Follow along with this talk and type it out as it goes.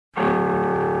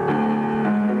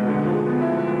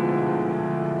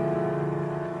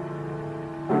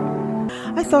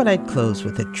I thought I'd close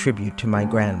with a tribute to my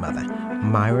grandmother,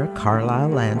 Myra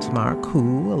Carlisle Landsmark,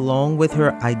 who, along with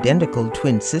her identical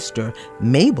twin sister,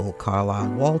 Mabel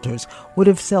Carlisle Walters, would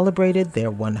have celebrated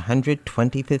their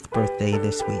 125th birthday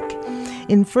this week.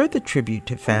 In further tribute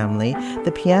to family,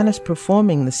 the pianist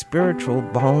performing the spiritual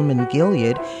Balm in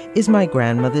Gilead is my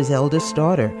grandmother's eldest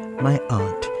daughter, my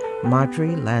aunt,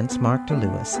 Marjorie Landsmark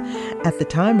DeLewis. At the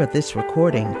time of this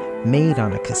recording, made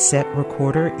on a cassette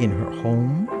recorder in her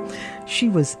home, she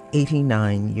was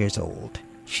 89 years old.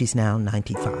 She's now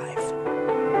 95.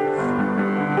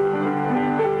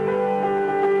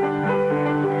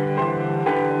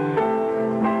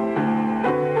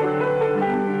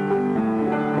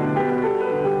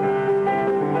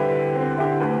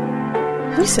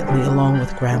 Recently, along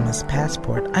with Grandma's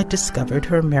passport, I discovered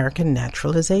her American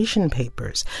naturalization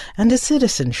papers and a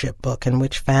citizenship book in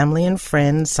which family and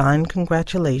friends signed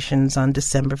congratulations on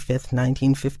December 5th,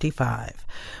 1955.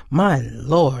 My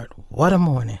Lord, what a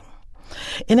morning.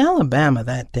 In Alabama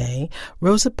that day,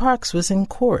 Rosa Parks was in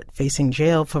court facing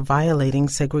jail for violating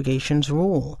segregation's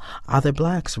rule. Other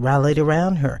blacks rallied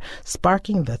around her,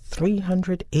 sparking the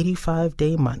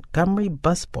 385-day Montgomery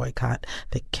bus boycott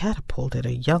that catapulted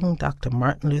a young Dr.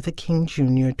 Martin Luther King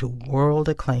Jr. to world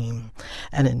acclaim.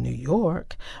 And in New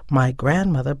York, my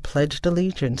grandmother pledged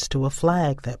allegiance to a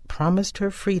flag that promised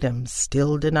her freedom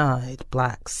still denied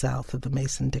blacks south of the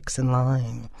Mason-Dixon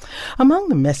line. Among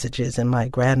the messages in my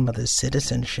grandmother's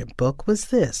citizenship book was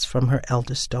this from her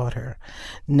eldest daughter: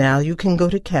 "Now you can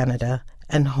go to Canada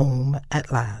and home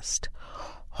at last."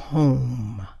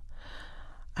 Home.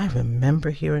 I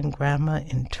remember hearing Grandma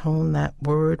intone that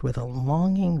word with a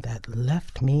longing that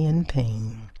left me in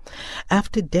pain.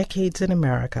 After decades in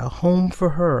America, home for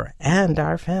her and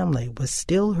our family was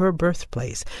still her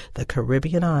birthplace, the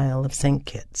Caribbean Isle of St.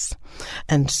 Kitts.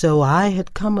 And so I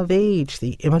had come of age,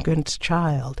 the immigrant's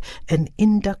child, an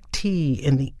inductee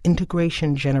in the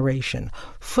integration generation,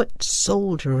 foot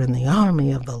soldier in the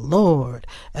army of the Lord,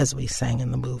 as we sang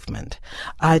in the movement.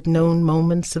 I'd known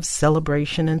moments of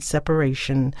celebration and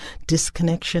separation,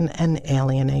 disconnection and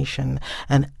alienation,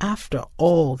 and after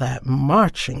all that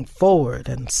marching forward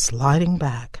and sliding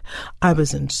back, I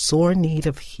was in sore need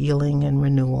of healing and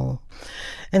renewal.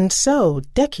 And so,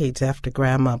 decades after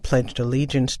Grandma pledged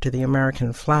allegiance to the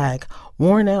American flag,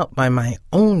 worn out by my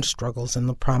own struggles in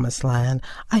the Promised Land,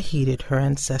 I heeded her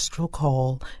ancestral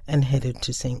call and headed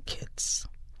to St. Kitts.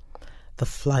 The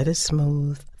flight is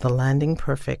smooth, the landing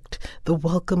perfect, the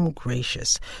welcome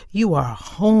gracious. You are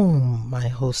home, my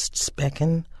hosts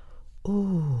beckon.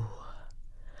 Ooh.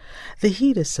 The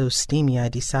heat is so steamy I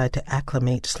decide to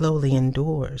acclimate slowly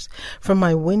indoors. From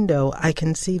my window I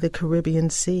can see the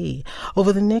Caribbean Sea.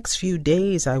 Over the next few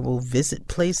days I will visit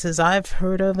places I've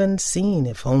heard of and seen,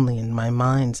 if only in my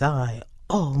mind's eye,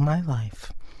 all my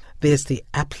life. There's the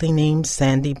aptly named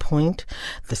Sandy Point,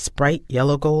 the Sprite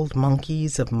Yellow Gold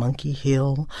Monkeys of Monkey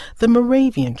Hill, the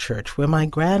Moravian Church where my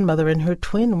grandmother and her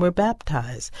twin were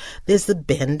baptized. There's the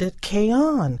Bend at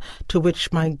Keon, to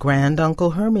which my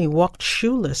granduncle Hermie walked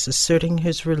shoeless, asserting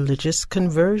his religious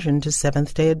conversion to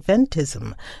Seventh-day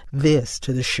Adventism, this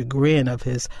to the chagrin of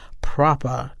his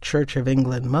proper Church of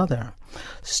England mother.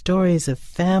 Stories of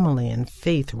family and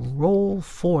faith roll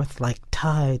forth like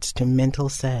tides to mental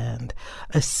sand.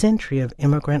 A century of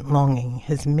immigrant longing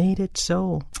has made it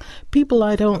so. People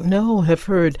I don't know have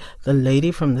heard the lady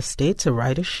from the States, a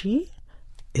writer she,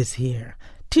 is here.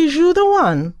 "'Tis you the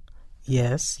one?"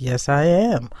 Yes, I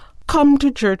am. "Come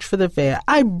to church for the fair.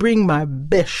 I bring my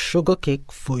best sugar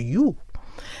cake for you."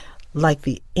 Like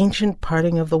the ancient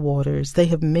parting of the waters, they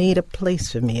have made a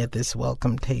place for me at this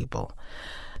welcome table.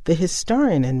 The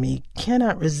historian in me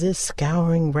cannot resist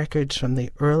scouring records from the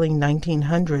early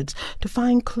 1900s to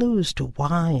find clues to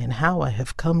why and how I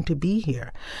have come to be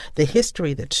here. The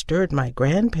history that stirred my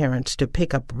grandparents to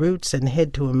pick up roots and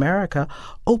head to America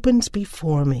opens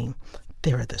before me.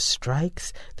 There are the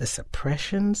strikes, the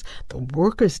suppressions, the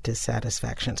workers'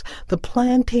 dissatisfactions, the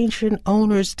plantation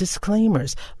owners'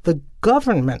 disclaimers, the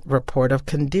government report of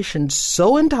conditions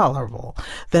so intolerable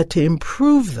that to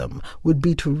improve them would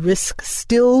be to risk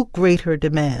still greater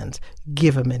demands,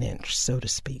 give 'em an inch, so to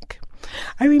speak.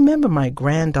 I remember my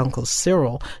granduncle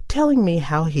Cyril telling me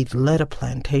how he'd led a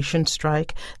plantation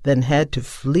strike, then had to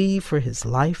flee for his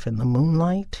life in the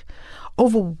moonlight.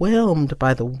 Overwhelmed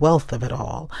by the wealth of it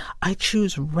all, I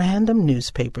choose random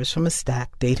newspapers from a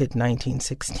stack dated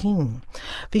 1916.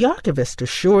 The archivist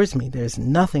assures me there's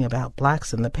nothing about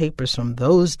blacks in the papers from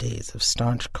those days of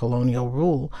staunch colonial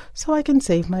rule, so I can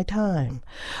save my time.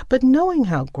 But knowing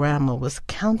how Grandma was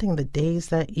counting the days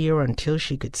that year until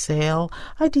she could sail,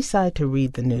 I decide to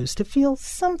read the news to feel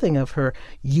something of her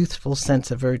youthful sense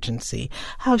of urgency,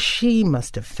 how she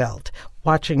must have felt,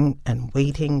 watching and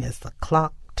waiting as the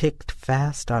clock ticked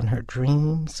fast on her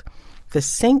dreams. The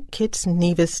St. Kitts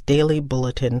Nevis Daily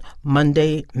Bulletin,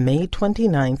 Monday, May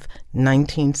 29th,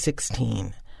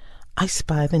 1916. I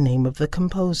spy the name of the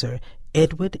composer,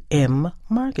 Edward M.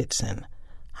 Margetson.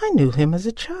 I knew him as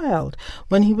a child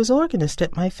when he was organist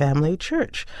at my family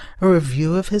church. A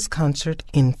review of his concert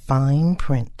in fine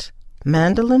print.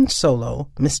 Mandolin solo,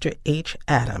 Mr. H.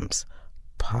 Adams.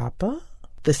 Papa?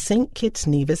 The St. Kitts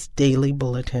Nevis Daily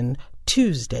Bulletin,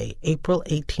 Tuesday, April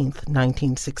 18th,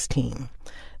 1916.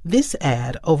 This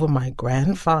ad over my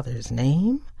grandfather's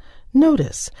name?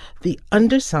 Notice, the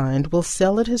undersigned will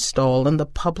sell at his stall in the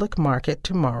public market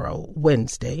tomorrow,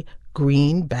 Wednesday,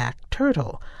 greenback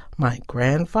turtle. My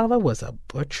grandfather was a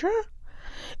butcher?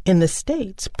 In the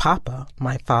States, Papa,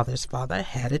 my father's father,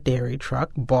 had a dairy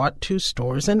truck, bought 2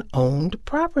 stores, and owned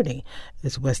property,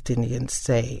 as West Indians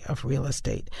say of real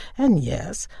estate. And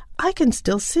yes, I can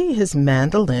still see his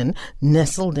mandolin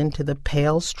nestled into the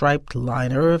pale striped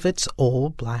liner of its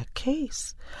old black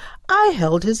case. I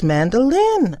held his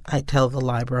mandolin, I tell the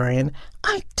librarian.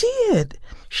 I did.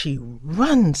 She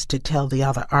runs to tell the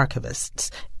other archivists.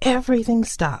 Everything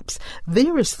stops.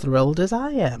 They're as thrilled as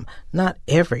I am. Not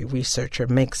every researcher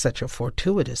makes such a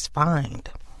fortuitous find.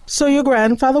 So your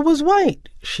grandfather was white,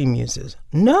 she muses.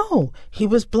 No, he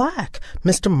was black.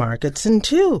 Mr. Margetson,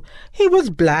 too. He was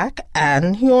black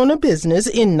and he owned a business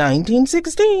in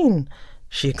 1916,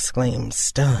 she exclaims,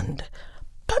 stunned.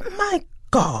 But my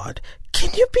God,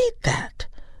 can you beat that?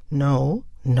 No,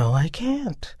 I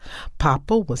can't.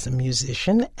 Papa was a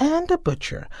musician and a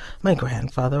butcher. My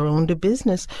grandfather owned a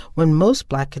business when most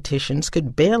black Catticians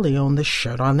could barely own the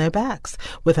shirt on their backs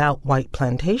without white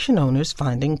plantation owners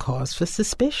finding cause for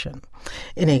suspicion.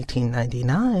 In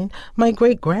 1899, my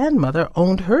great-grandmother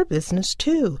owned her business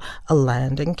too, a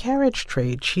land and carriage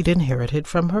trade she'd inherited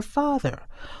from her father.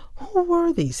 Who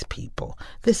were these people,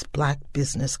 this black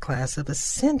business class of a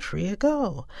century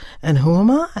ago? And who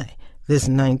am I? This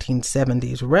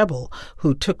 1970s rebel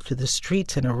who took to the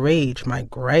streets in a rage my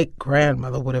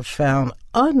great-grandmother would have found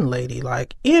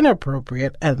unladylike,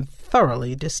 inappropriate, and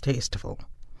thoroughly distasteful.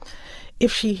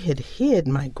 If she had hid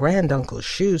my granduncle's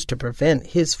shoes to prevent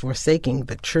his forsaking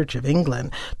the Church of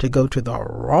England to go to the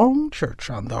wrong church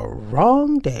on the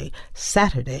wrong day,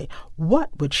 Saturday, what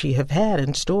would she have had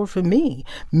in store for me?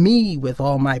 Me with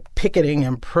all my picketing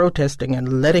and protesting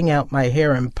and letting out my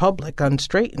hair in public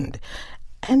unstraightened.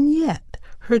 And yet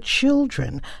her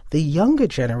children, the younger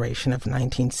generation of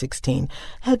 1916,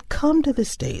 had come to the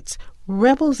States,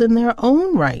 rebels in their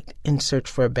own right in search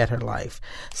for a better life,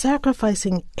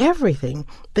 sacrificing everything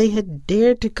they had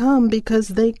dared to come because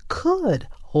they could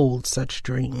hold such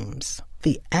dreams.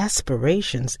 The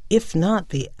aspirations, if not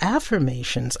the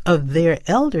affirmations, of their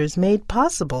elders made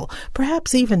possible,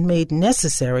 perhaps even made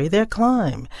necessary, their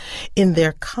climb. In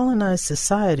their colonized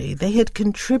society, they had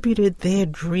contributed their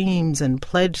dreams and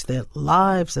pledged the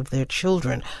lives of their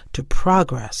children to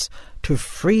progress, to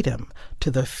freedom, to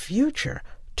the future,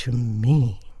 to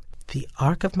me. The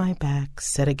arc of my back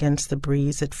set against the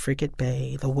breeze at Frigate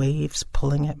Bay, the waves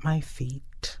pulling at my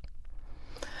feet.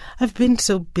 I've been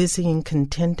so busy and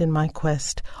content in my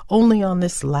quest. Only on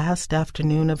this last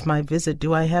afternoon of my visit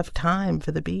do I have time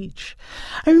for the beach.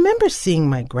 I remember seeing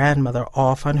my grandmother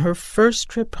off on her first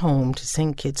trip home to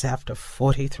St. Kitts after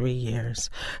 43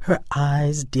 years. Her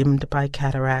eyes dimmed by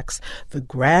cataracts, the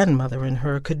grandmother in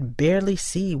her could barely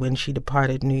see when she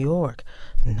departed New York.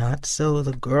 Not so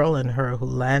the girl in her who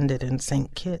landed in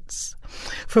St. Kitts.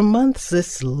 For months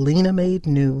this Lena maid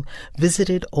knew,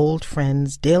 visited old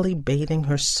friends, daily bathing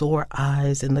her sore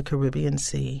eyes in the Caribbean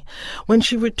Sea. When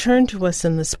she returned to us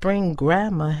in the spring,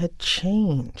 Grandma had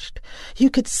changed.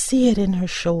 You could see it in her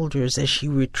shoulders as she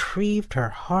retrieved her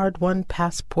hard-won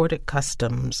passport at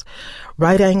customs.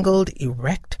 Right-angled,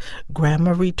 erect,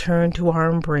 Grandma returned to our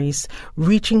embrace,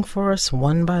 reaching for us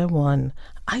one by one.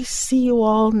 I see you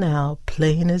all now,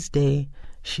 plain as day,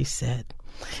 she said.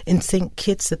 In St.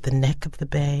 Kitts at the neck of the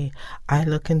bay, I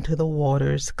look into the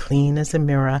waters, clean as a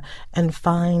mirror, and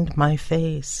find my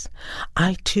face.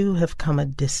 I, too, have come a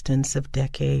distance of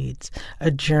decades, a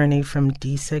journey from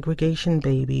desegregation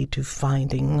baby to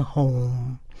finding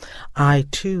home. I,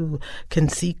 too, can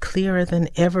see clearer than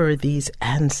ever these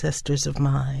ancestors of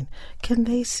mine. Can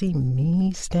they see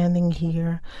me standing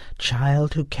here,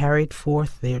 child who carried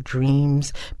forth their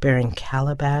dreams, bearing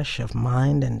calabash of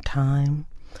mind and time?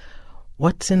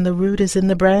 What's in the root is in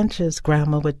the branches,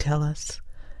 Grandma would tell us.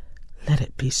 Let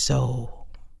it be so.